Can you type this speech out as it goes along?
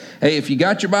Hey, if you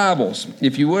got your Bibles,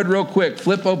 if you would real quick,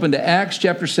 flip open to Acts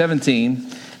chapter 17.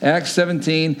 Acts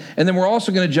 17, and then we're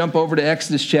also going to jump over to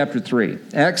Exodus chapter 3.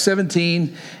 Acts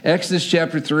 17, Exodus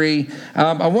chapter 3.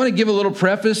 I want to give a little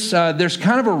preface. There's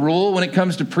kind of a rule when it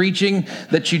comes to preaching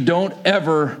that you don't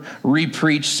ever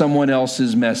re-preach someone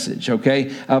else's message,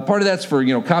 okay? Part of that's for,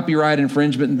 copyright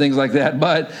infringement and things like that,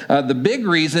 but the big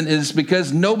reason is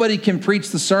because nobody can preach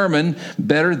the sermon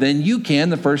better than you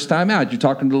can the first time out. You're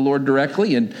talking to the Lord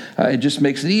directly, and it just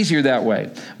makes it easier that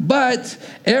way. But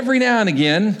every now and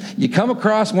again, you come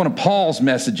across one of Paul's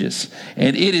messages,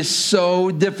 and it is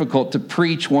so difficult to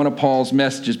preach one of Paul's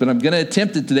messages, but I'm going to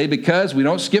attempt it today because we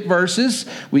don't skip verses.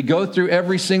 We go through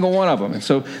every single one of them. And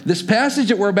so this passage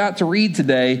that we're about to read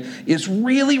today is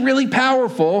really, really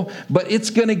powerful, but it's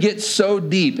going to get so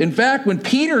deep. In fact, when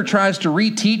Peter tries to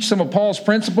reteach some of Paul's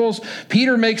principles,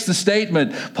 Peter makes the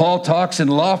statement, Paul talks in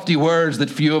lofty words that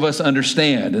few of us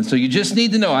understand. And so you just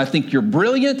need to know, I think you're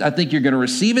brilliant. I think you're going to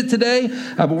receive it today,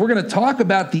 but we're going to talk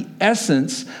about the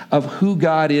essence of who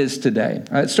God is today.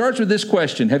 It starts with this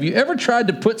question. Have you ever tried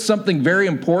to put something very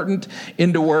important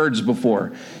into words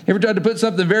before? You ever tried to put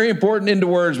something very important into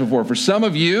words before? For some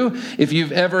of you, if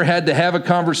you've ever had to have a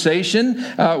conversation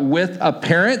with a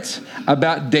parent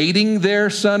about dating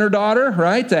their son or daughter,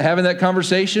 right? Having that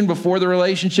conversation before the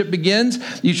relationship begins,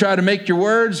 you try to make your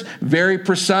words very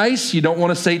precise. You don't want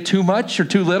to say too much or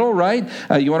too little, right?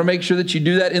 You want to make sure that you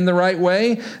do that in the right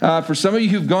way. For some of you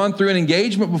who've gone through an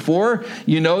engagement before,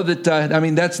 you know that,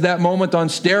 that's that moment on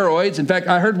steroids. In fact,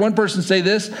 I heard one person say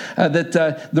this,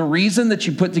 that the reason that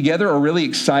you put together a really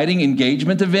exciting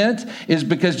engagement event is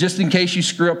because just in case you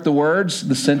screw up the words,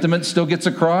 the sentiment still gets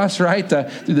across, right?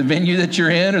 Through the venue that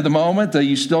you're in or the moment,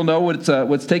 you still know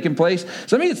what's taking place.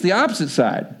 So, it's the opposite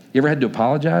side. You ever had to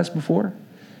apologize before?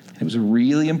 It was a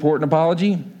really important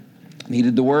apology.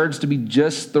 Needed the words to be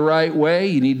just the right way.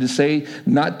 You need to say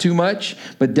not too much,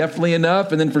 but definitely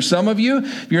enough. And then for some of you,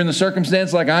 if you're in the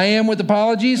circumstance like I am with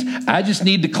apologies, I just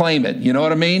need to claim it. You know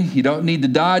what I mean? You don't need to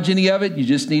dodge any of it. You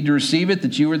just need to receive it,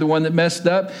 that you were the one that messed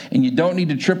up, and you don't need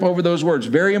to trip over those words.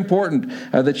 Very important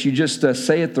that you just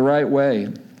say it the right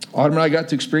way. Autumn and I got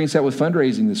to experience that with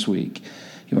fundraising this week.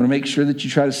 You want to make sure that you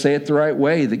try to say it the right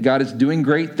way, that God is doing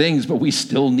great things, but we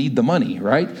still need the money,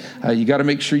 right? You got to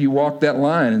make sure you walk that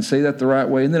line and say that the right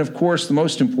way. And then, of course, the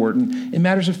most important, in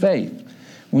matters of faith.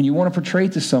 When you want to portray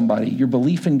to somebody your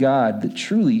belief in God that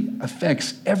truly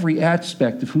affects every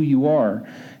aspect of who you are,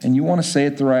 and you want to say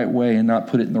it the right way and not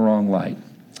put it in the wrong light.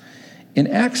 In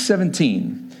Acts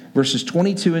 17, verses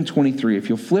 22 and 23, if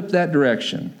you'll flip that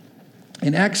direction,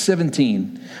 in Acts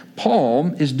 17,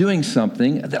 Paul is doing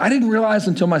something that I didn't realize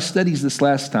until my studies this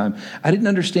last time. I didn't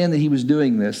understand that he was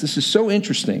doing this. This is so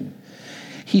interesting.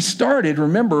 He started,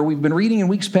 remember, we've been reading in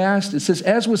weeks past, it says,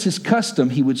 as was his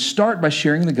custom, he would start by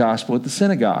sharing the gospel at the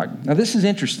synagogue. Now, this is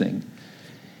interesting.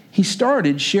 He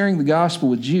started sharing the gospel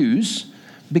with Jews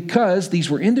because these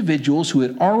were individuals who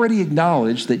had already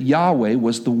acknowledged that Yahweh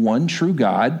was the one true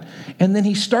God. And then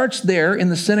he starts there in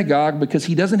the synagogue because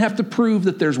he doesn't have to prove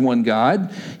that there's one God.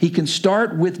 He can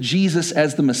start with Jesus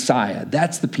as the Messiah.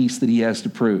 That's the piece that he has to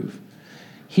prove.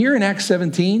 Here in Acts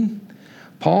 17,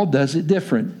 Paul does it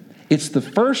different. It's the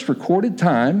first recorded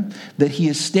time that he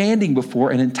is standing before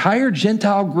an entire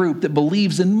Gentile group that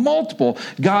believes in multiple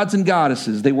gods and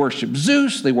goddesses. They worship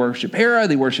Zeus, they worship Hera,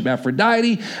 they worship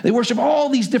Aphrodite, they worship all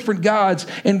these different gods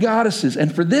and goddesses.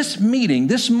 And for this meeting,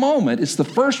 this moment, it's the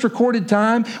first recorded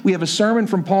time we have a sermon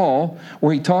from Paul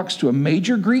where he talks to a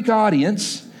major Greek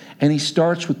audience, and he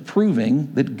starts with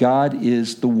proving that God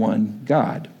is the one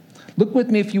God. Look with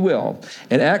me, if you will,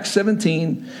 at Acts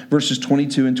 17, verses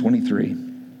 22 and 23.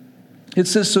 It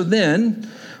says, so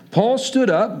then Paul stood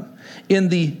up in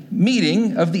the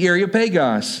meeting of the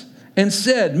Areopagus and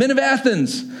said, men of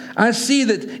Athens, I see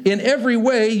that in every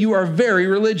way you are very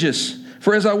religious.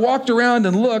 For as I walked around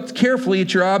and looked carefully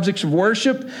at your objects of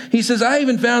worship, he says, I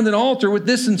even found an altar with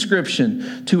this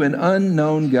inscription, to an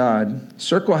unknown God.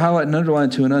 Circle, highlight, and underline,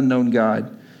 to an unknown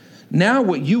God. Now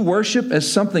what you worship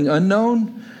as something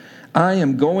unknown, I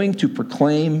am going to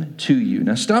proclaim to you.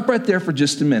 Now stop right there for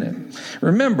just a minute.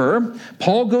 Remember,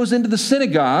 Paul goes into the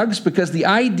synagogues because the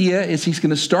idea is he's going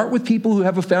to start with people who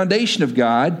have a foundation of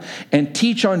God and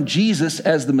teach on Jesus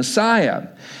as the Messiah.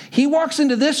 He walks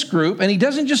into this group and he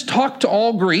doesn't just talk to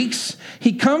all Greeks.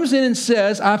 He comes in and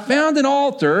says, I found an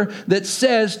altar that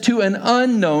says to an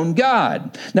unknown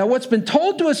God. Now, what's been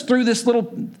told to us through this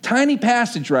little tiny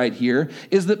passage right here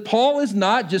is that Paul is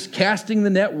not just casting the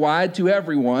net wide to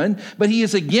everyone, but he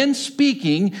is again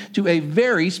speaking to a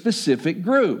very specific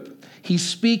group. He's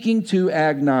speaking to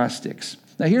agnostics.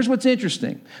 Now, here's what's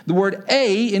interesting. The word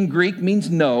a in Greek means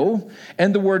no,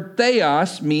 and the word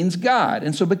theos means God.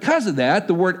 And so because of that,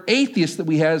 the word atheist that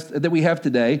we have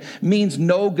today means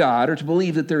no God, or to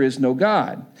believe that there is no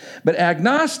God. But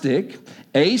agnostic,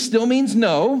 a still means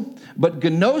no, but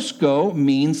gnosko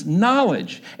means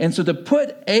knowledge. And so to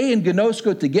put a and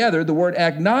gnosko together, the word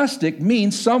agnostic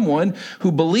means someone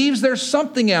who believes there's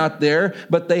something out there,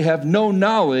 but they have no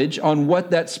knowledge on what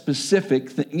that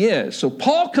specific thing is. So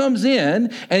Paul comes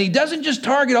in, and he doesn't just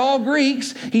target all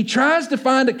Greeks. He tries to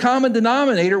find a common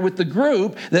denominator with the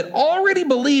group that already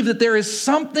believe that there is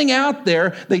something out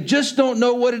there. They just don't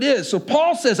know what it is. So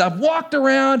Paul says, I've walked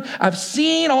around, I've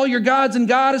seen all your gods and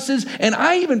goddesses, and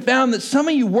I even found that some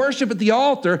of you worship at the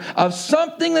altar of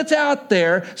something that's out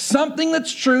there, something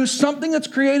that's true, something that's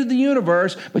created the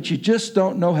universe, but you just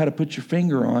don't know how to put your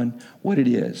finger on what it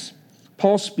is.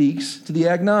 Paul speaks to the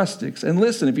agnostics. And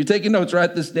listen, if you're taking notes,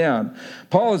 write this down.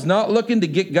 Paul is not looking to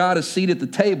get God a seat at the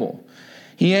table.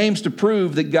 He aims to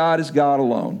prove that God is God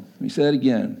alone. Let me say it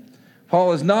again.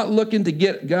 Paul is not looking to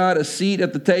get God a seat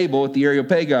at the table at the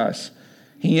Areopagus.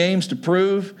 He aims to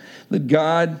prove that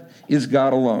God is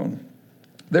God alone.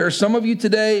 There are some of you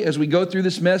today, as we go through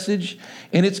this message,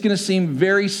 and it's going to seem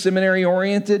very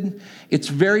seminary-oriented. It's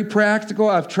very practical.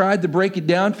 I've tried to break it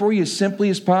down for you as simply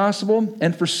as possible.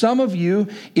 And for some of you,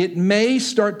 it may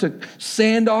start to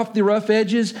sand off the rough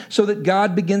edges so that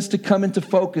God begins to come into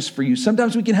focus for you.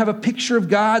 Sometimes we can have a picture of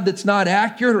God that's not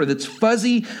accurate or that's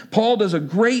fuzzy. Paul does a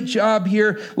great job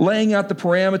here laying out the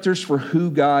parameters for who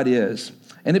God is.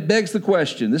 And it begs the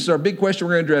question, this is our big question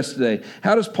we're going to address today.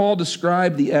 How does Paul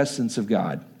describe the essence of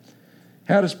God?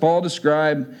 How does Paul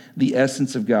describe the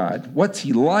essence of God? What's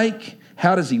he like?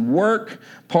 How does he work?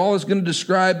 Paul is going to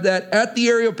describe that at the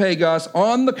Areopagus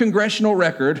on the congressional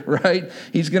record, right?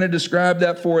 He's going to describe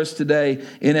that for us today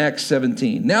in Acts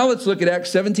 17. Now let's look at Acts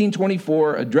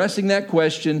 17:24, addressing that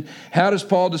question, how does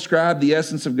Paul describe the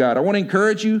essence of God? I want to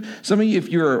encourage you, some of you, if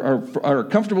you are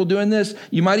comfortable doing this,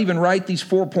 you might even write these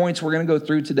 4 points we're going to go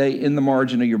through today in the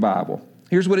margin of your Bible.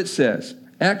 Here's what it says.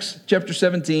 Acts chapter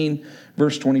 17,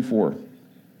 verse 24.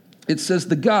 It says,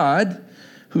 the God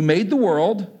who made the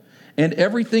world and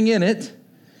everything in it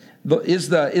is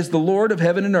the Lord of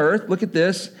heaven and earth. Look at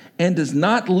this. And does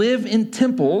not live in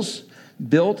temples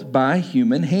built by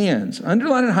human hands.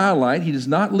 Underline and highlight, he does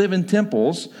not live in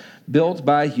temples built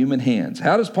by human hands.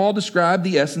 How does Paul describe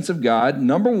the essence of God?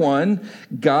 Number one,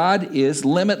 God is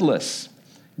limitless.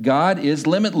 God is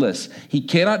limitless. He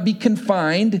cannot be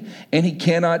confined and he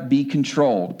cannot be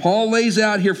controlled. Paul lays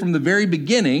out here from the very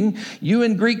beginning, you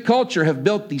in Greek culture have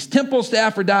built these temples to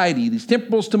Aphrodite, these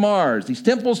temples to Mars, these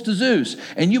temples to Zeus,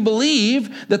 and you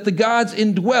believe that the gods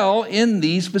indwell in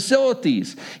these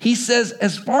facilities. He says,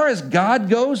 as far as God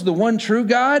goes, the one true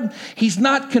God, he's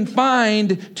not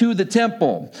confined to the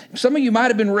temple. Some of you might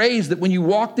have been raised that when you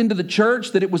walked into the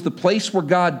church that it was the place where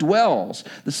God dwells.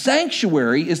 The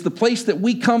sanctuary is the place that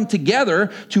we come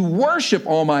together to worship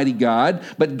Almighty God,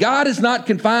 but God is not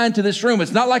confined to this room.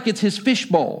 It's not like it's his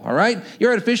fishbowl, all right? You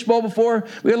ever had a fishbowl before?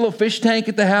 We had a little fish tank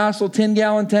at the house, a little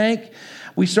 10-gallon tank.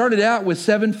 We started out with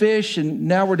 7 fish, and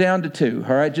now we're down to 2,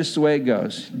 all right? Just the way it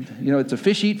goes. You know, it's a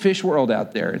fish-eat-fish world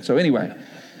out there. And so anyway,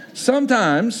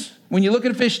 sometimes when you look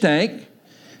at a fish tank,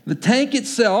 the tank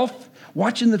itself,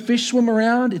 watching the fish swim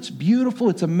around, it's beautiful,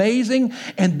 it's amazing,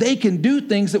 and they can do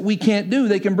things that we can't do.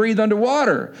 They can breathe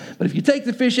underwater. But if you take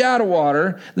the fish out of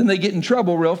water, then they get in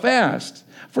trouble real fast.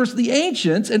 For the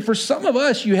ancients, and for some of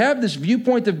us, you have this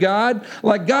viewpoint of God,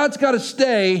 like God's got to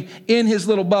stay in his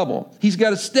little bubble. He's got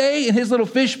to stay in his little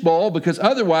fishbowl because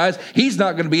otherwise he's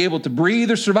not going to be able to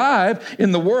breathe or survive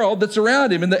in the world that's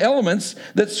around him, in the elements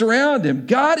that surround him.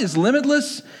 God is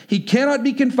limitless. He cannot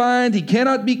be confined. He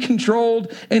cannot be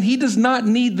controlled. And he does not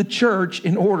need the church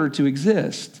in order to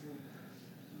exist.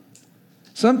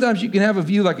 Sometimes you can have a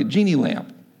view like a genie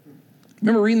lamp.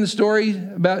 Remember reading the story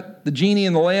about the genie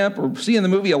in the lamp or seeing the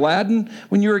movie Aladdin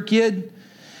when you were a kid?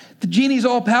 The genie's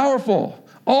all powerful,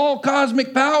 all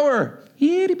cosmic power,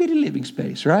 itty bitty living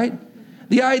space, right?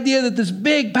 The idea that this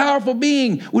big, powerful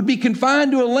being would be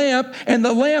confined to a lamp and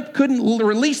the lamp couldn't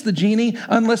release the genie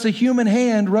unless a human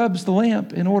hand rubs the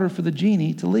lamp in order for the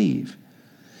genie to leave.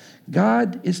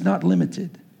 God is not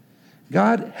limited.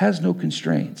 God has no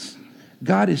constraints.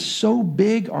 God is so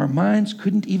big, our minds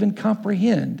couldn't even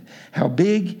comprehend how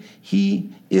big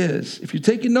he is. If you're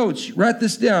taking notes, write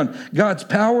this down. God's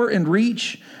power and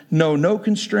reach know no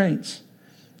constraints.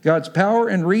 God's power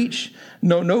and reach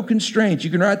know no constraints. You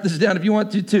can write this down if you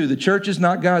want to too. The church is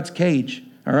not God's cage,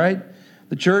 all right?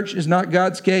 The church is not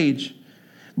God's cage.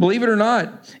 Believe it or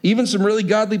not, even some really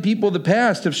godly people of the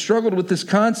past have struggled with this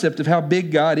concept of how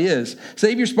big God is.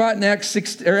 Save your spot in Acts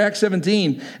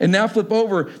 17, and now flip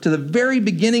over to the very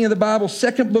beginning of the Bible,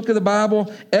 second book of the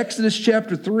Bible, Exodus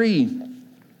chapter 3.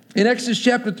 In Exodus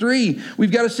chapter 3,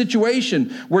 we've got a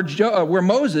situation where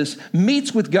Moses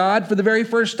meets with God for the very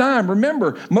first time.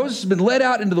 Remember, Moses has been led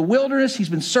out into the wilderness. He's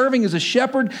been serving as a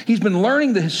shepherd. He's been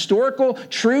learning the historical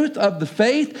truth of the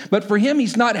faith. But for him,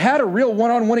 he's not had a real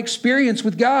one-on-one experience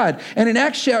with God. And in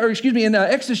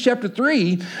Exodus chapter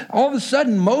 3, all of a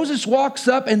sudden, Moses walks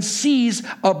up and sees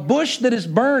a bush that is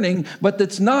burning, but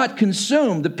that's not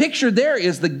consumed. The picture there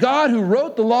is the God who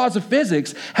wrote the laws of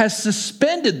physics has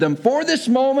suspended them for this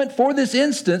moment, for this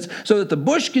instance, so that the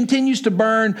bush continues to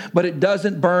burn, but it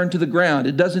doesn't burn to the ground.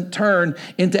 It doesn't turn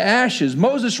into ashes.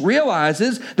 Moses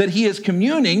realizes that he is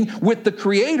communing with the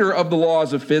creator of the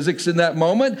laws of physics in that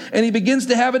moment, and he begins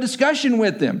to have a discussion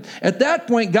with him. At that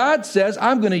point, God says,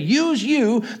 I'm going to use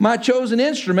you, my chosen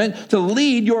instrument, to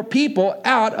lead your people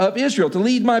out of Israel, to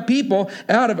lead my people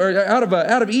out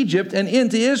of Egypt and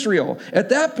into Israel. At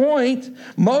that point,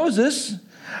 Moses,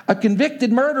 a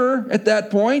convicted murderer at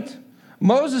that point,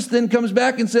 Moses then comes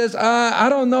back and says, I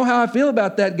don't know how I feel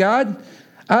about that, God.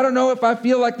 I don't know if I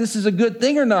feel like this is a good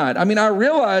thing or not. I mean, I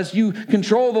realize you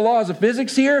control the laws of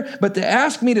physics here, but to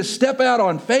ask me to step out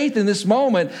on faith in this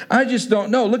moment, I just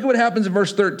don't know. Look at what happens in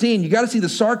verse 13. You got to see the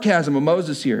sarcasm of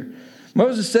Moses here.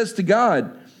 Moses says to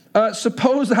God,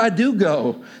 suppose I do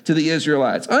go to the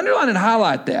Israelites. Underline and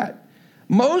highlight that.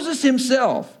 Moses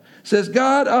himself says,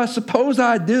 God, suppose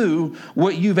I do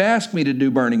what you've asked me to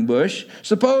do, burning bush.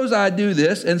 Suppose I do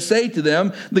this and say to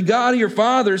them, the God of your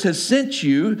fathers has sent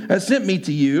me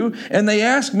to you, and they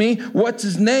ask me, what's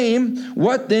his name?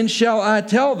 What then shall I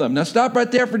tell them? Now stop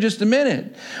right there for just a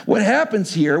minute. What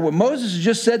happens here, what Moses has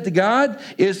just said to God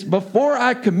is, before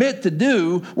I commit to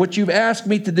do what you've asked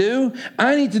me to do,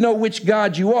 I need to know which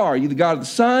God you are. Are you the God of the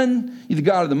sun? Are you the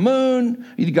God of the moon?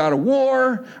 Are you the God of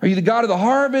war? Are you the God of the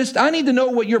harvest? I need to know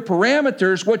what your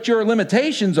parameters, what your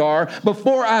limitations are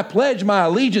before I pledge my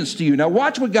allegiance to you. Now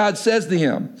watch what God says to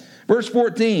him. Verse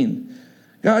 14,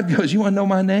 God goes, you want to know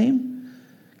my name?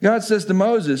 God says to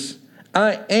Moses,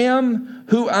 I am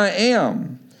who I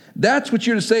am. That's what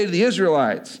you're to say to the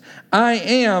Israelites. I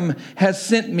am has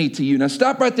sent me to you. Now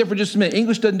stop right there for just a minute.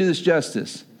 English doesn't do this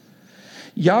justice.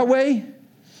 Yahweh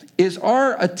is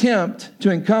our attempt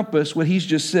to encompass what he's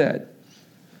just said.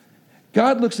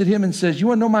 God looks at him and says, you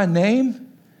want to know my name?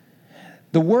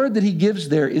 The word that he gives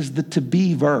there is the to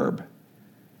be verb.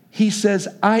 He says,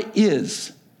 I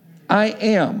is, I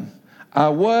am, I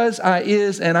was, I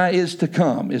is, and I is to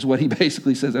come, is what he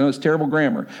basically says. I know it's terrible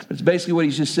grammar, but it's basically what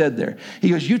he's just said there.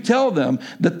 He goes, you tell them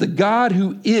that the God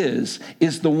who is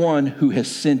the one who has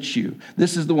sent you.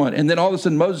 This is the one. And then all of a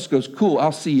sudden Moses goes, cool,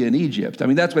 I'll see you in Egypt. I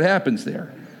mean, that's what happens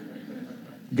there.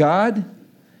 God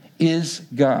is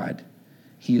God.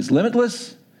 He is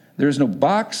limitless. There is no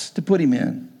box to put him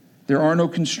in. There are no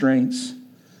constraints.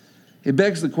 It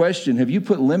begs the question, have you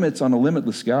put limits on a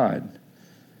limitless God?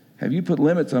 Have you put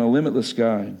limits on a limitless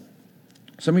God?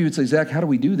 Some of you would say, Zach, how do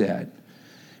we do that?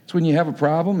 It's when you have a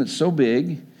problem that's so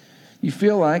big, you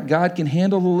feel like God can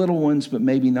handle the little ones, but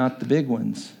maybe not the big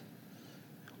ones.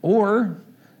 Or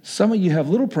some of you have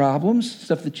little problems,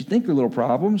 stuff that you think are little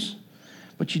problems,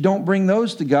 but you don't bring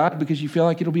those to God because you feel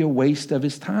like it'll be a waste of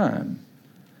his time.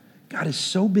 God is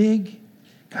so big.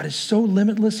 God is so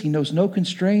limitless. He knows no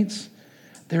constraints.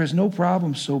 There is no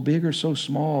problem so big or so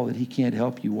small that he can't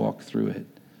help you walk through it.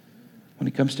 When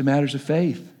it comes to matters of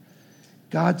faith,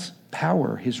 God's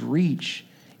power, his reach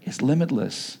is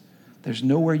limitless. There's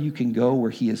nowhere you can go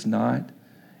where he is not.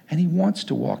 And he wants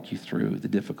to walk you through the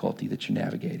difficulty that you're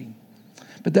navigating.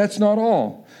 But that's not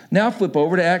all. Now flip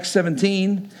over to Acts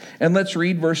 17 and let's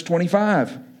read verse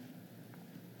 25.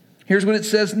 Here's what it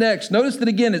says next. Notice that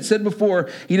again, it said before,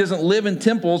 he doesn't live in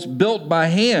temples built by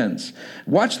hands.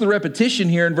 Watch the repetition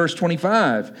here in verse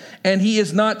 25. And he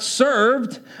is not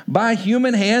served by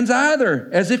human hands either,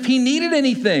 as if he needed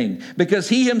anything, because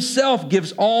he himself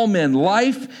gives all men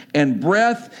life and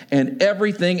breath and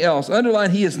everything else.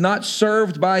 Underline, he is not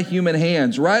served by human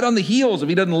hands. Right on the heels of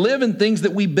he doesn't live in things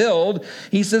that we build,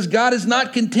 he says God is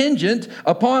not contingent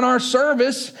upon our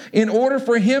service in order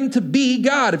for him to be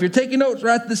God. If you're taking notes,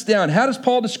 write this down. How does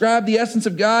Paul describe the essence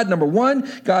of God? Number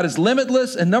one, God is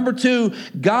limitless. And number two,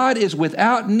 God is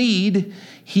without need.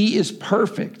 He is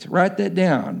perfect. Write that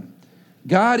down.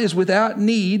 God is without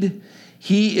need.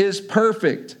 He is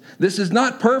perfect. This is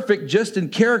not perfect just in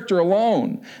character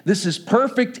alone. This is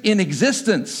perfect in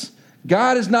existence.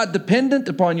 God is not dependent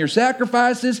upon your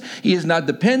sacrifices. He is not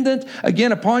dependent,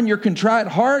 again, upon your contrite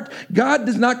heart. God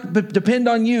does not depend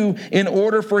on you in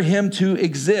order for him to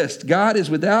exist. God is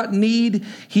without need.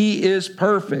 He is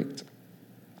perfect.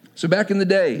 So back in the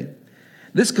day,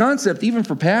 this concept, even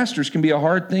for pastors, can be a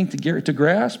hard thing to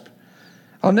grasp.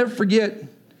 I'll never forget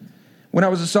when I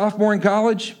was a sophomore in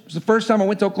college. It was the first time I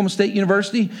went to Oklahoma State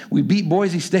University. We beat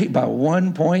Boise State by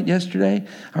 1 point yesterday.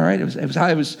 All right, it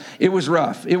was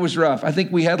rough. It was rough. I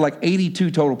think we had like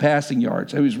 82 total passing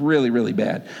yards. It was really, really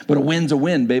bad. But a win's a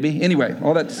win, baby. Anyway,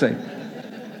 all that to say,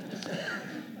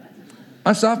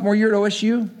 my sophomore year at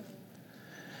OSU,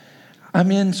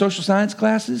 I'm in social science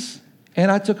classes, and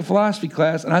I took a philosophy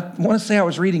class, and I want to say I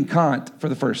was reading Kant for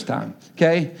the first time.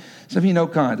 Okay, some of you know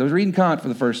Kant. I was reading Kant for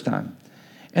the first time.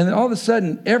 And then all of a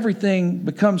sudden, everything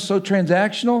becomes so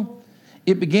transactional,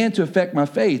 it began to affect my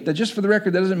faith. Now, just for the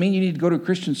record, that doesn't mean you need to go to a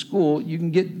Christian school. You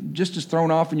can get just as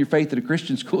thrown off in your faith at a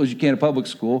Christian school as you can a public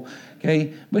school,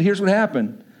 okay? But here's what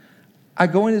happened. I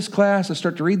go into this class, I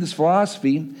start to read this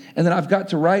philosophy, and then I've got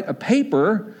to write a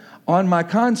paper on my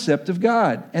concept of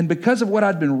God. And because of what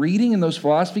I'd been reading in those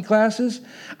philosophy classes,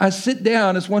 I sit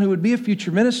down as one who would be a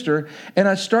future minister, and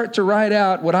I start to write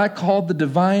out what I called the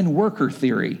divine worker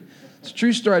theory. It's a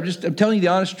true story. I'm telling you the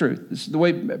honest truth. This is the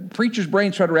way preachers'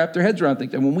 brains try to wrap their heads around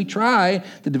things. And when we try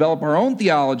to develop our own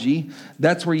theology,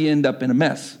 that's where you end up in a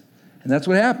mess. And that's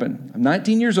what happened. I'm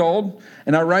 19 years old,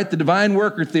 and I write the divine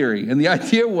worker theory. And the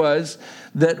idea was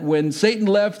that when Satan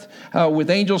left with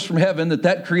angels from heaven,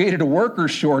 that created a worker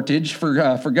shortage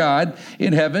for God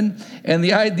in heaven. And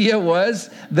the idea was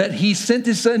that he sent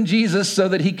his son Jesus so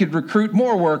that he could recruit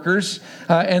more workers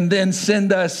and then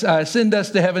send us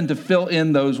to heaven to fill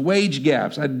in those wage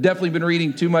gaps. I'd definitely been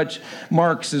reading too much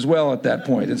Marx as well at that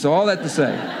point. And so all that to say,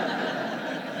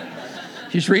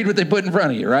 just read what they put in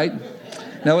front of you, right?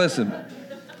 Now listen,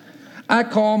 I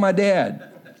call my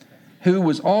dad, who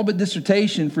was all but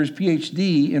dissertation for his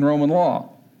PhD in Roman law.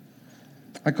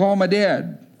 I call my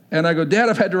dad, and I go, Dad,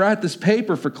 I've had to write this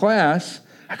paper for class.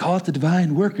 I call it the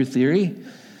divine worker theory.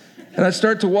 And I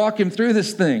start to walk him through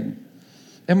this thing.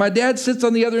 And my dad sits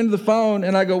on the other end of the phone,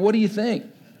 and I go, what do you think?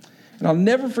 And I'll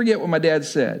never forget what my dad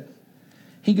said.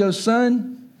 He goes,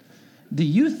 son, do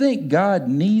you think God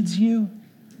needs you?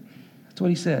 That's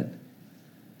what he said.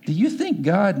 Do you think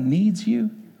God needs you?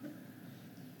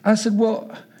 I said,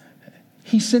 well,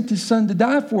 he sent his son to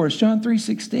die for us, John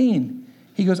 3:16.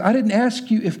 He goes, I didn't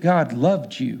ask you if God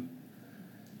loved you.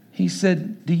 He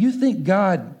said, do you think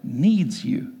God needs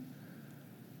you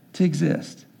to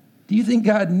exist? Do you think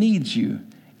God needs you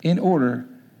in order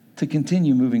to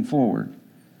continue moving forward?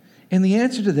 And the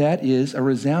answer to that is a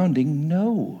resounding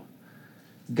no.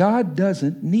 God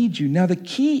doesn't need you. Now, the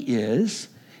key is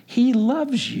he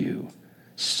loves you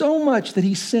so much that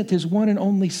he sent his one and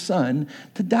only son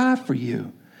to die for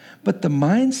you. But the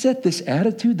mindset, this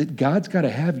attitude that God's got to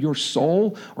have your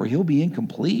soul or he'll be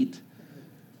incomplete.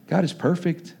 God is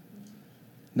perfect.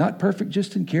 Not perfect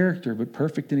just in character, but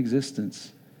perfect in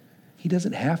existence. He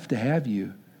doesn't have to have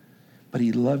you, but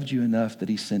he loved you enough that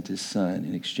he sent his son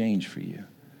in exchange for you.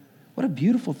 What a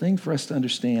beautiful thing for us to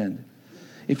understand.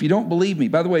 If you don't believe me,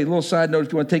 by the way, a little side note,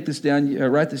 if you want to take this down,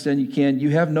 write this down, you can.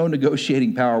 You have no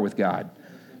negotiating power with God.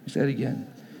 Say that again.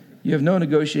 You have no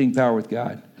negotiating power with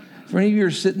God. For any of you who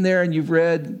are sitting there and you've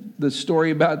read the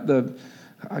story about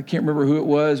I can't remember who it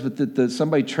was, but that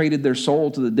somebody traded their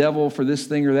soul to the devil for this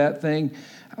thing or that thing.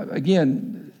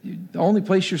 Again, the only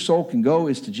place your soul can go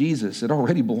is to Jesus. It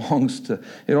already belongs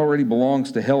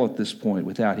to hell at this point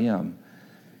without him.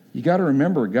 You got to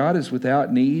remember, God is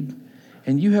without need,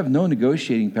 and you have no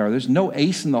negotiating power. There's no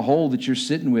ace in the hole that you're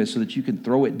sitting with so that you can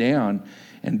throw it down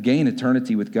and gain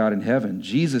eternity with God in heaven.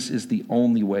 Jesus is the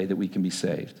only way that we can be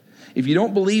saved. If you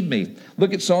don't believe me,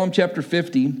 look at Psalm chapter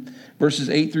 50, verses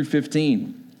 8 through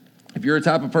 15. If you're a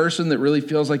type of person that really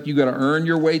feels like you got to earn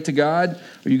your way to God,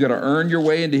 or you got to earn your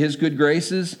way into his good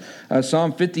graces,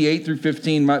 Psalm 58 through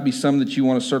 15 might be some that you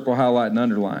want to circle, highlight, and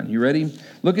underline. You ready?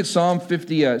 Look at Psalm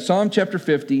chapter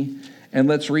 50, and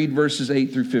let's read verses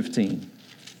 8 through 15.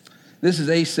 This is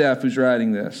Asaph who's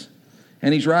writing this.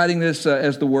 And he's writing this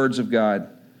as the words of God.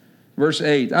 Verse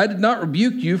 8, I did not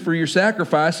rebuke you for your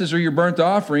sacrifices or your burnt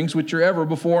offerings, which are ever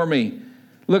before me.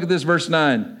 Look at this, verse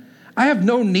 9. I have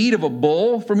no need of a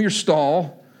bull from your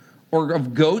stall or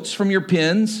of goats from your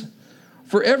pens.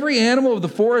 For every animal of the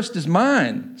forest is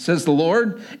mine, says the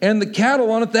Lord, and the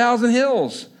cattle on 1,000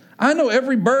 hills. I know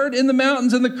every bird in the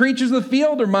mountains and the creatures of the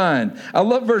field are mine. I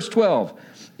love verse 12.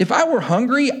 If I were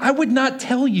hungry, I would not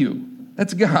tell you.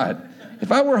 That's God.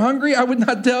 If I were hungry, I would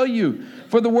not tell you,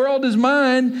 for the world is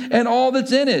mine and all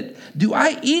that's in it. Do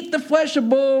I eat the flesh of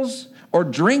bulls or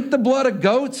drink the blood of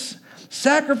goats?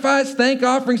 Sacrifice thank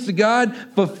offerings to God,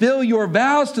 fulfill your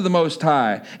vows to the Most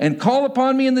High, and call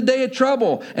upon me in the day of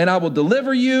trouble, and I will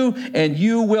deliver you, and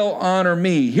you will honor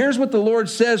me. Here's what the Lord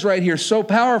says right here so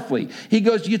powerfully. He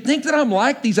goes, do you think that I'm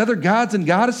like these other gods and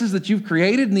goddesses that you've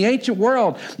created in the ancient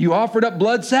world? You offered up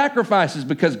blood sacrifices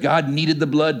because God needed the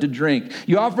blood to drink.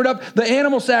 You offered up the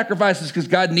animal sacrifices because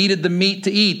God needed the meat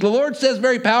to eat. The Lord says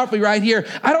very powerfully right here,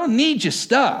 I don't need your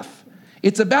stuff.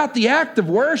 It's about the act of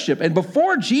worship. And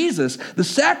before Jesus, the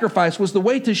sacrifice was the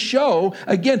way to show,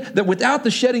 again, that without the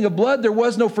shedding of blood, there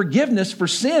was no forgiveness for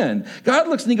sin. God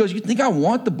looks and he goes, you think I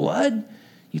want the blood?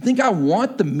 You think I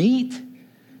want the meat?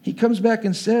 He comes back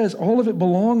and says, all of it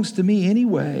belongs to me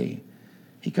anyway.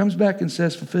 He comes back and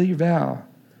says, fulfill your vow.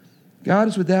 God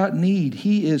is without need.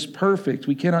 He is perfect.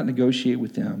 We cannot negotiate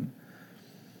with him.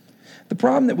 The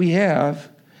problem that we have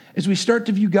is we start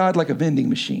to view God like a vending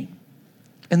machine.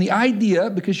 And the idea,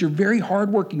 because you're very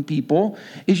hardworking people,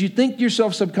 is you think to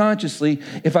yourself subconsciously,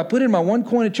 if I put in my 1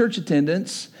 coin of church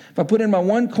attendance, if I put in my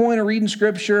 1 coin of reading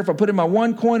scripture, if I put in my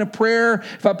 1 coin of prayer,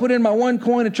 if I put in my 1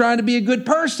 coin of trying to be a good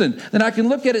person, then I can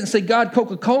look at it and say, God,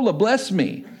 Coca-Cola, bless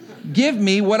me. Give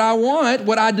me what I want,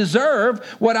 what I deserve,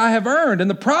 what I have earned. And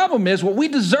the problem is what we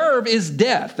deserve is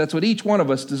death. That's what each one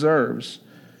of us deserves.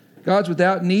 God's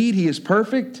without need. He is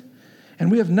perfect.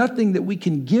 And we have nothing that we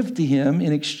can give to him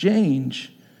in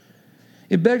exchange.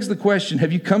 It begs the question,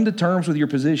 have you come to terms with your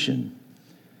position?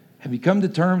 Have you come to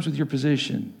terms with your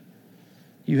position?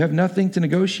 You have nothing to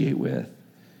negotiate with.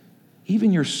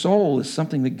 Even your soul is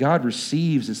something that God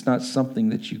receives. It's not something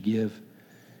that you give.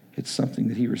 It's something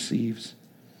that he receives.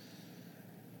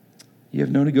 You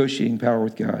have no negotiating power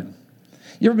with God.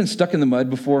 You ever been stuck in the mud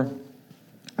before?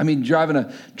 I mean, driving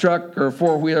a truck or a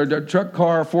four-wheeler, a truck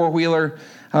car, four-wheeler,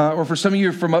 or for some of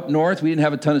you from up north, we didn't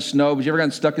have a ton of snow, but you ever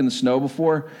gotten stuck in the snow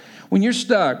before? When you're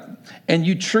stuck and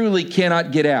you truly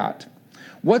cannot get out,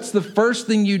 what's the first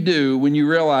thing you do when you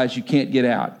realize you can't get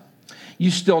out? You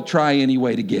still try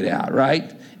anyway to get out,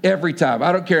 right? Every time.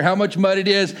 I don't care how much mud it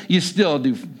is, you still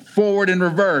do forward and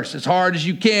reverse as hard as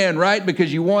you can, right?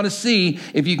 Because you want to see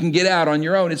if you can get out on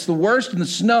your own. It's the worst in the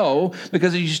snow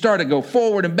because as you start to go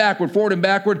forward and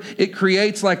backward, it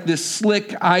creates like this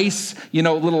slick ice,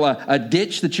 little a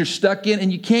ditch that you're stuck in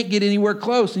and you can't get anywhere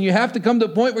close. And you have to come to a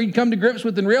point where you come to grips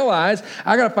with and realize,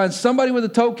 I got to find somebody with a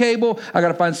tow cable. I got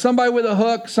to find somebody with a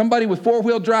hook, somebody with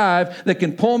four-wheel drive that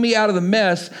can pull me out of the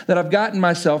mess that I've gotten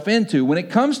myself into. When it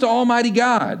comes to Almighty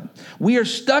God, we are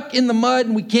stuck in the mud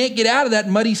and we can't get out of that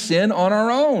muddy sin on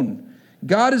our own.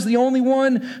 God is the only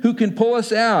one who can pull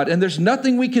us out, and there's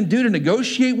nothing we can do to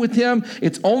negotiate with him.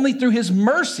 It's only through his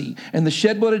mercy and the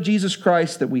shed blood of Jesus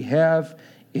Christ that we have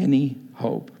any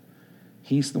hope.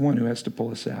 He's the one who has to pull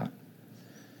us out.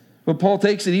 But Paul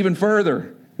takes it even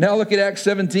further. Now look at Acts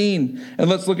 17, and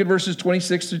let's look at verses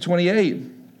 26 through 28.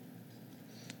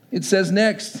 It says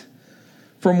next,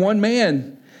 from one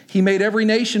man he made every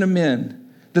nation of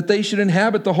men, that they should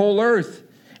inhabit the whole earth.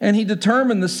 And he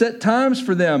determined the set times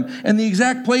for them and the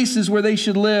exact places where they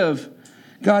should live.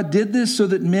 God did this so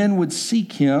that men would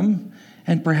seek him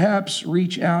and perhaps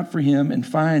reach out for him and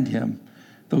find him,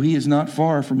 though he is not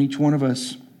far from each one of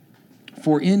us.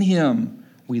 For in him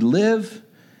we live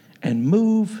and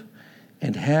move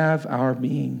and have our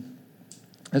being.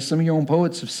 As some of your own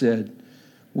poets have said,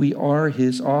 we are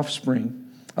his offspring.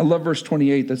 I love verse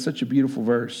 28. That's such a beautiful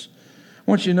verse.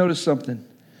 I want you to notice something.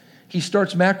 He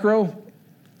starts macro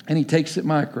and he takes it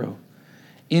micro.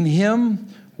 In him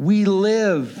we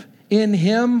live. In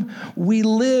him we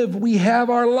live. We have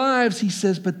our lives, he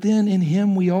says, but then in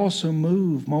him we also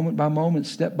move moment by moment,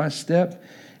 step by step.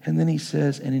 And then he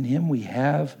says, and in him we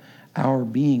have our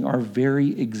being. Our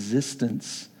very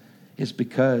existence is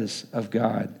because of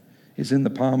God, is in the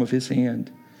palm of his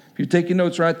hand. If you're taking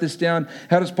notes, write this down.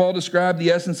 How does Paul describe the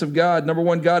essence of God? Number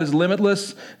one, God is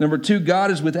limitless. Number two,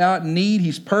 God is without need.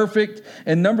 He's perfect.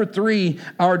 And number three,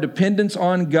 our dependence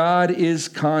on God is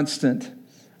constant.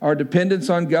 Our dependence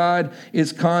on God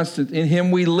is constant. In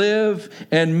him we live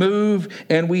and move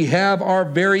and we have our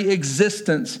very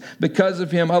existence because of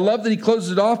him. I love that he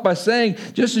closes it off by saying,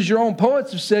 just as your own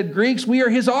poets have said, Greeks, we are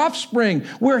his offspring.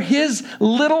 We're his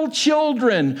little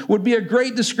children would be a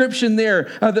great description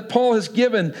there that Paul has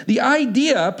given. The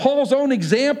idea, Paul's own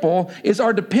example, is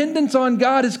our dependence on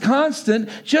God is constant,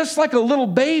 just like a little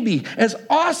baby. As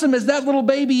awesome as that little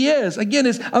baby is, again,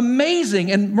 as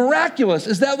amazing and miraculous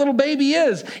as that little baby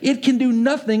is, it can do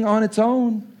nothing on its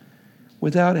own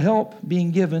without help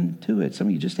being given to it. Some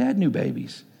of you just had new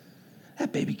babies.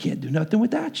 That baby can't do nothing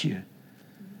without you.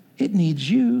 It needs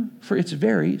you for its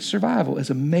very survival, as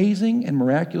amazing and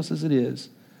miraculous as it is.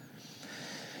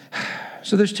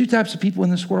 So there's two types of people in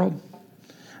this world.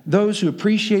 Those who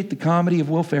appreciate the comedy of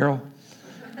Will Ferrell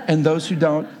and those who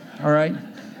don't, all right?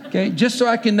 Okay, just so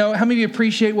I can know, how many of you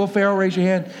appreciate Will Ferrell? Raise your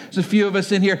hand. There's a few of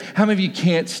us in here. How many of you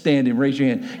can't stand him? Raise your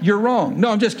hand. You're wrong. No,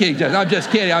 I'm just kidding. I'm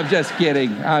just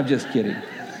kidding.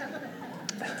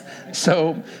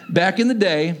 So back in the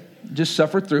day, just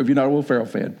suffer through if you're not a Will Ferrell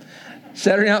fan.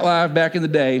 Saturday Night Live back in the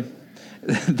day,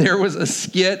 there was a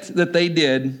skit that they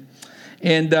did,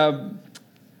 and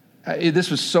this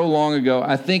was so long ago.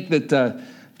 I think that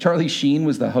Charlie Sheen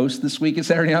was the host this week at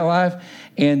Saturday Night Live,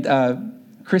 and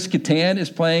Chris Kattan is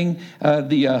playing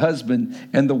the husband,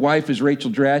 and the wife is Rachel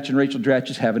Dratch, and Rachel Dratch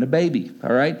is having a baby,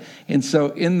 all right? And so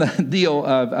in the deal,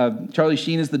 Charlie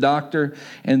Sheen is the doctor,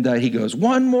 and he goes,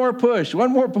 one more push.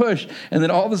 And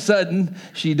then all of a sudden,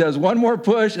 she does one more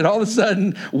push, and all of a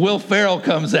sudden, Will Ferrell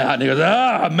comes out, and he goes,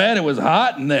 man, it was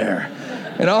hot in there.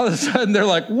 And all of a sudden, they're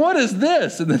like, what is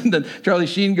this? And then Charlie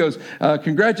Sheen goes,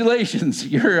 congratulations,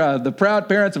 you're the proud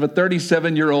parents of a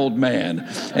 37-year-old man.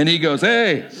 And he goes,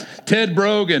 hey, Ted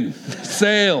Brogan,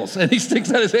 sales. And he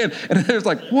sticks out his hand. And there's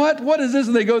like, what is this?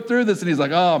 And they go through this. And he's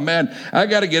like, oh, man, I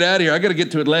got to get out of here. I got to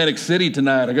get to Atlantic City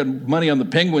tonight. I got money on the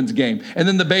Penguins game. And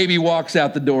then the baby walks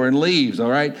out the door and leaves,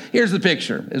 all right? Here's the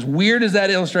picture. As weird as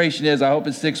that illustration is, I hope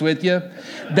it sticks with you.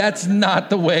 That's not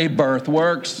the way birth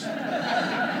works.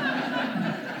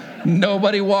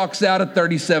 Nobody walks out a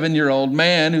 37-year-old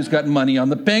man who's got money on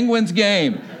the Penguins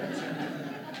game.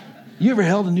 You ever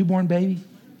held a newborn baby?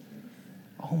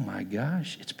 Oh my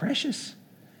gosh, it's precious.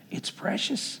 It's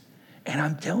precious. And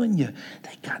I'm telling you,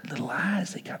 they got little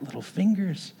eyes, they got little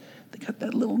fingers, they got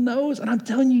that little nose. And I'm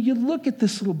telling you, you look at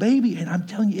this little baby, and I'm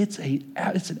telling you, it's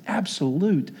an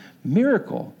absolute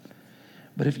miracle.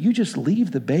 But if you just leave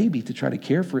the baby to try to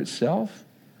care for itself,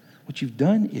 what you've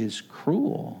done is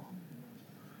cruel.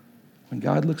 When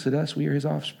God looks at us, we are his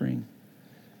offspring.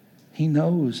 He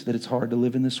knows that it's hard to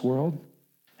live in this world,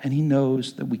 and he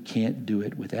knows that we can't do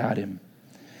it without him.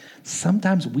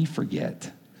 Sometimes we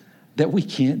forget that we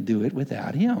can't do it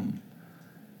without him,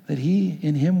 that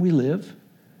in him we live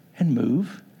and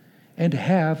move and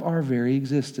have our very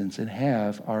existence and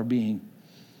have our being.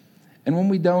 And when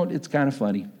we don't, it's kind of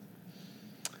funny.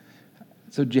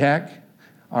 So Jack,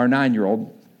 our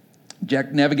 9-year-old,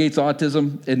 Jack navigates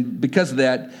autism, and because of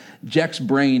that, Jack's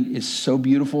brain is so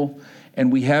beautiful,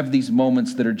 and we have these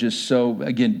moments that are just so,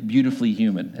 again, beautifully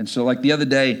human. And so like the other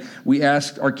day, we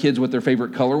asked our kids what their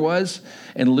favorite color was,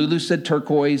 and Lulu said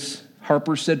turquoise,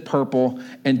 Harper said purple,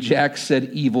 and Jack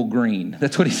said evil green.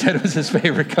 That's what he said was his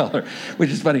favorite color, which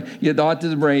is funny. Yeah, the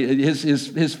autism brain,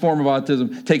 his form of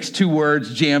autism takes two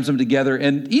words, jams them together,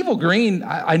 and evil green,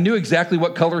 I knew exactly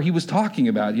what color he was talking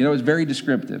about. You know, it was very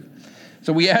descriptive.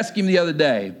 So we asked him the other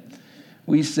day,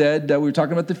 we said, we were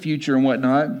talking about the future and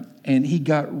whatnot, and he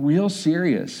got real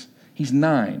serious. He's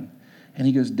 9. And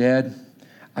he goes, Dad,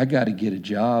 I got to get a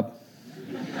job.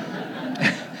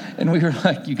 And we were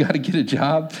like, you got to get a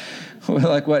job? We're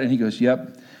like, what? And he goes,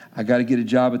 yep, I got to get a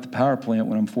job at the power plant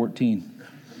when I'm 14.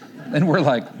 And we're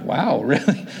like, wow,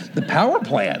 really? The power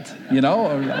plant, you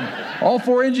know, all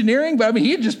for engineering? But I mean,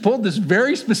 he had just pulled this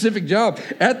very specific job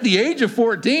at the age of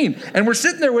 14. And we're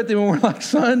sitting there with him and we're like,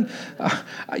 son,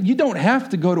 you don't have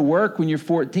to go to work when you're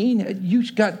 14.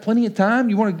 You've got plenty of time.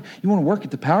 You want to work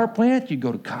at the power plant? You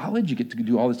go to college, you get to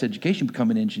do all this education, become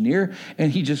an engineer.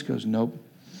 And he just goes, nope,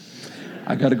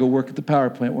 I got to go work at the power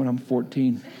plant when I'm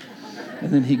 14. And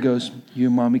then he goes, you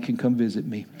and mommy can come visit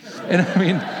me. And I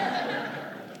mean,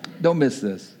 don't miss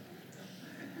this.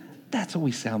 That's what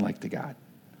we sound like to God.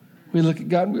 We look at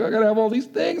God and we go, I got to have all these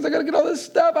things. I got to get all this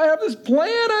stuff. I have this plan.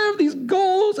 I have these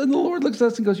goals. And the Lord looks at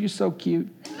us and goes, you're so cute.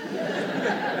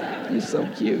 You're so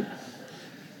cute.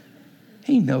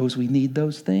 He knows we need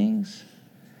those things.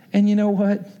 And you know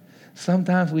what?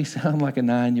 Sometimes we sound like a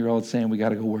 9-year-old saying we got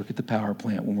to go work at the power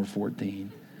plant when we're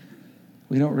 14.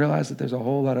 We don't realize that there's a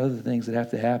whole lot of other things that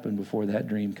have to happen before that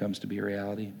dream comes to be a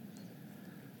reality.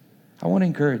 I want to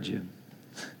encourage you.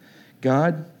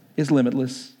 God is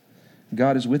limitless.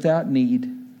 God is without need.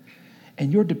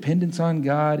 And your dependence on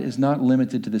God is not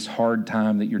limited to this hard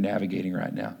time that you're navigating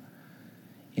right now.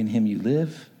 In him you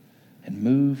live and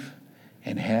move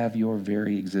and have your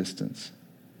very existence.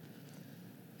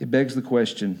 It begs the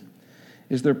question,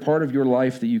 is there part of your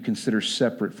life that you consider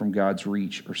separate from God's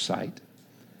reach or sight?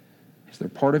 Is there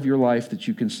part of your life that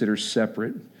you consider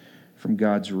separate from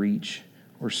God's reach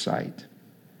or sight?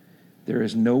 There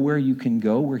is nowhere you can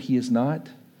go where he is not.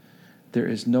 There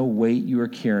is no weight you are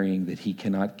carrying that he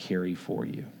cannot carry for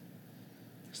you.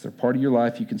 Is there part of your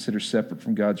life you consider separate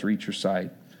from God's reach or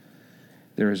sight?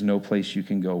 There is no place you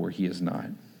can go where he is not.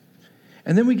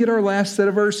 And then we get our last set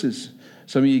of verses.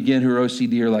 Some of you, again, who are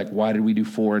OCD are like, why did we do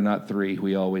 4 and not 3?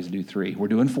 We always do 3. We're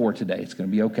doing 4 today. It's going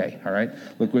to be okay, all right?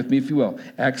 Look with me if you will.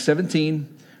 Acts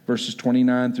 17, verses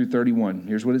 29 through 31.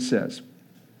 Here's what it says.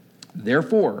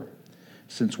 Therefore,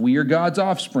 since we are God's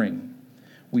offspring,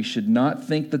 we should not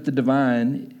think that the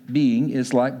divine being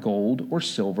is like gold or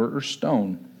silver or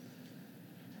stone.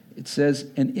 It says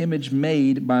an image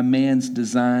made by man's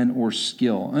design or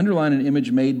skill. Underline an image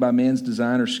made by man's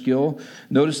design or skill.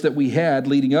 Notice that we had,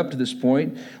 leading up to this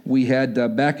point, we had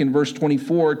back in verse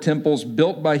 24, temples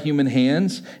built by human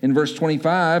hands. In verse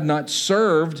 25, not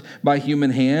served by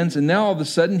human hands. And now all of a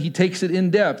sudden he takes it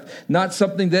in depth. Not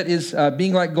something that is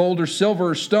being like gold or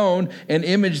silver or stone, an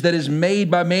image that is made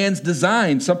by man's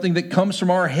design, something that comes from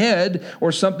our head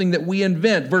or something that we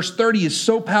invent. Verse 30 is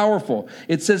so powerful.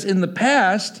 It says, in the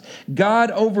past,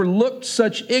 God overlooked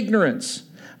such ignorance,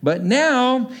 but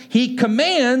now he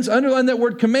commands, underline that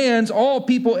word commands, all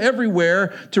people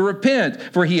everywhere to repent.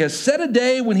 For he has set a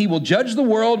day when he will judge the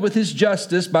world with his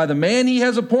justice by the man he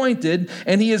has appointed,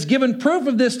 and he has given proof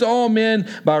of this to all men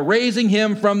by raising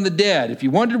him from the dead. If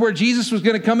you wondered where Jesus was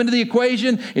going to come into the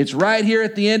equation, it's right here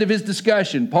at the end of his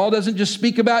discussion. Paul doesn't just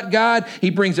speak about God,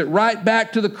 he brings it right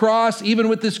back to the cross, even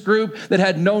with this group that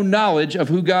had no knowledge of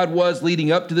who God was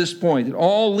leading up to this point. It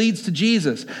all leads to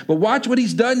Jesus. But watch what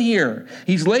he's done here.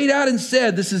 He's laid out and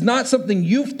said, this is not something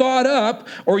you've thought up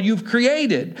or you've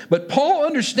created. But Paul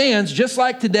understands, just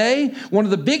like today, one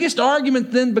of the biggest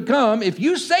arguments then become, if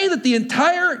you say that the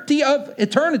entirety of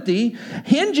eternity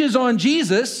hinges on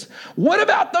Jesus, what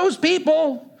about those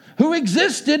people who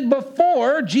existed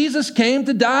before Jesus came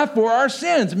to die for our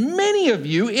sins? Many of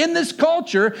you in this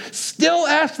culture still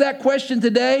ask that question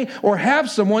today, or have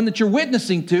someone that you're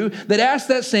witnessing to that asks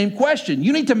that same question.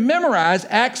 You need to memorize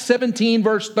Acts 17,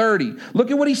 verse 30. Look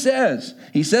at what he says.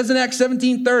 He says in Acts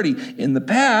 17:30, in the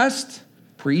past,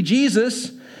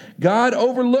 pre-Jesus, God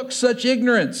overlooked such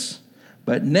ignorance,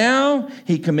 but now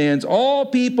he commands all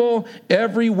people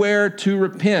everywhere to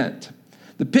repent.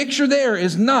 The picture there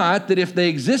is not that if they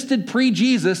existed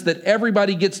pre-Jesus that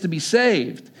everybody gets to be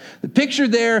saved. The picture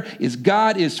there is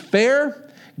God is fair,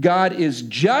 God is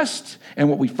just,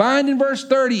 and what we find in verse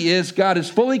 30 is God is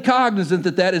fully cognizant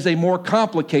that that is a more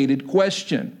complicated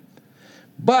question.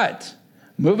 But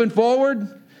moving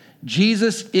forward,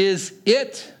 Jesus is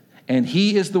it, and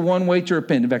he is the one way to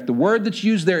repent. In fact, the word that's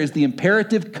used there is the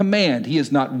imperative command. He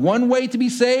is not one way to be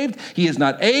saved. He is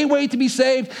not a way to be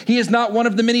saved. He is not one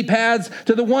of the many paths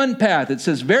to the one path. It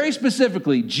says very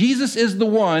specifically, Jesus is the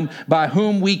one by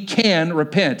whom we can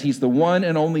repent. He's the one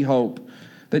and only hope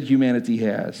that humanity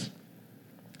has.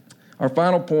 Our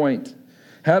final point,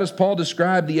 how does Paul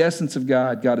describe the essence of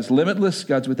God? God is limitless.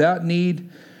 God's without need.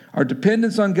 Our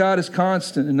dependence on God is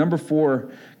constant. And number 4,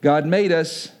 God made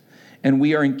us, and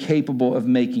we are incapable of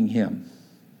making him.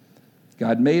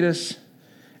 God made us,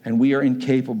 and we are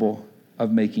incapable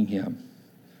of making him.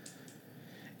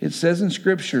 It says in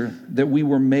Scripture that we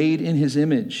were made in his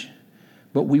image,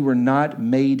 but we were not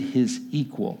made his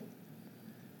equal.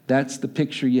 That's the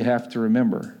picture you have to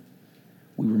remember.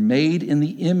 We were made in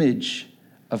the image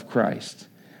of Christ,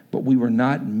 but we were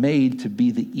not made to be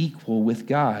the equal with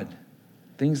God.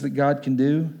 Things that God can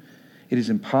do, it is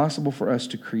impossible for us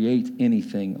to create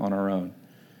anything on our own.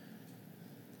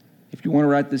 If you want to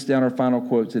write this down, our final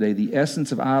quote today, the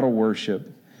essence of idol worship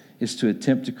is to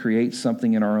attempt to create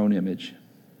something in our own image.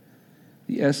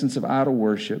 The essence of idol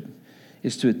worship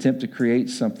is to attempt to create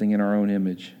something in our own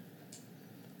image.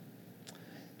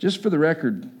 Just for the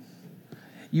record,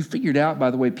 you figured out,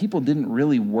 by the way, people didn't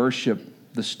really worship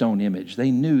the stone image. They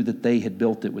knew that they had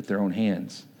built it with their own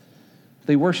hands.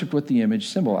 They worshiped what the image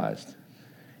symbolized.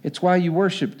 It's why you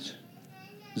worshiped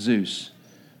Zeus,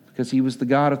 because he was the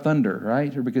god of thunder,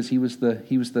 right? Or because he was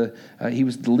the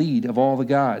lead of all the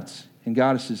gods and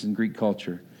goddesses in Greek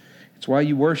culture. It's why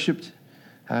you worshiped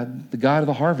the god of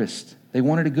the harvest. They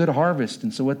wanted a good harvest,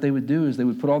 and so what they would do is they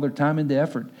would put all their time into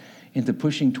effort into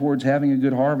pushing towards having a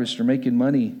good harvest or making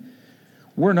money.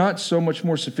 We're not so much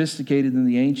more sophisticated than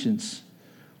the ancients.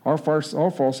 Our false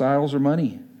idols are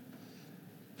money.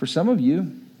 For some of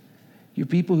you, you're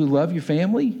people who love your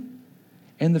family,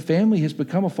 and the family has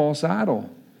become a false idol.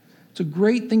 It's a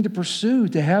great thing to pursue,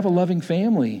 to have a loving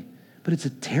family, but it's a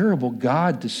terrible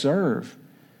God to serve.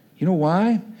 You know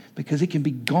why? Because it can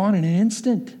be gone in an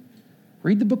instant.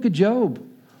 Read the book of Job.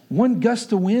 One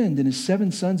gust of wind and his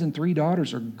 7 sons and 3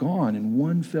 daughters are gone in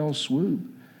one fell swoop.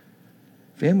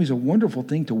 Family's a wonderful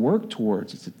thing to work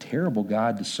towards. It's a terrible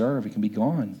God to serve. It can be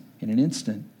gone in an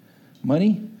instant.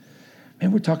 Money?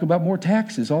 Man, we're talking about more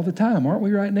taxes all the time, aren't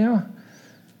we right now?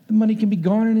 The money can be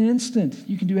gone in an instant.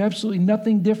 You can do absolutely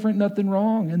nothing different, nothing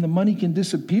wrong, and the money can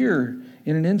disappear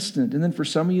in an instant. And then for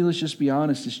some of you, let's just be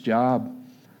honest, this job.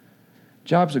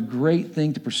 Job's a great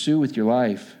thing to pursue with your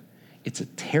life. It's a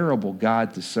terrible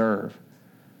God to serve.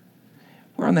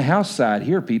 We're on the house side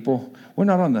here, people. We're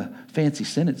not on the fancy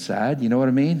Senate side, you know what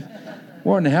I mean?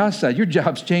 We're on the house side. Your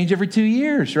jobs change every 2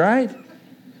 years, right?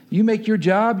 You make your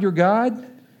job your God,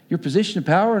 your position of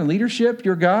power and leadership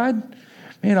your God.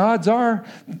 Man, odds are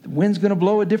the wind's going to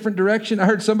blow a different direction. I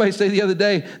heard somebody say the other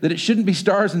day that it shouldn't be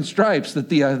stars and stripes, that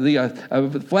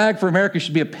the flag for America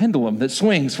should be a pendulum that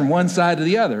swings from one side to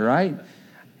the other, right?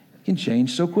 It can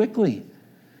change so quickly.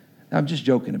 I'm just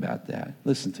joking about that.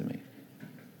 Listen to me.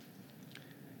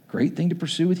 Great thing to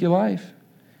pursue with your life.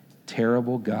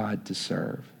 Terrible God to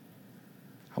serve.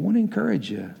 I want to encourage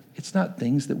you. It's not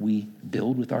things that we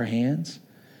build with our hands.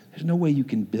 There's no way you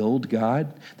can build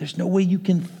God. There's no way you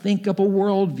can think up a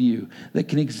worldview that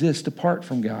can exist apart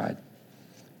from God.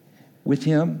 With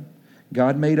him,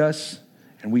 God made us,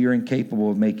 and we are incapable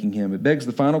of making him. It begs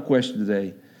the final question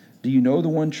today. Do you know the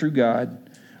one true God,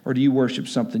 or do you worship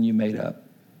something you made up?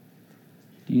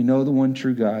 Do you know the one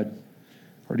true God,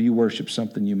 or do you worship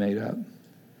something you made up?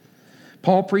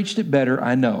 Paul preached it better,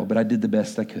 I know, but I did the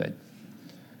best I could.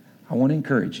 I want to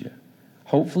encourage you.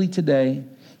 Hopefully today,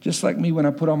 just like me when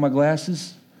I put on my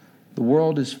glasses, the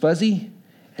world is fuzzy,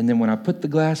 and then when I put the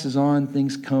glasses on,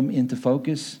 things come into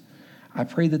focus. I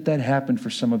pray that that happened for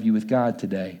some of you with God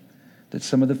today, that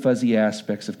some of the fuzzy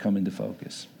aspects have come into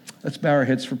focus. Let's bow our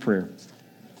heads for prayer.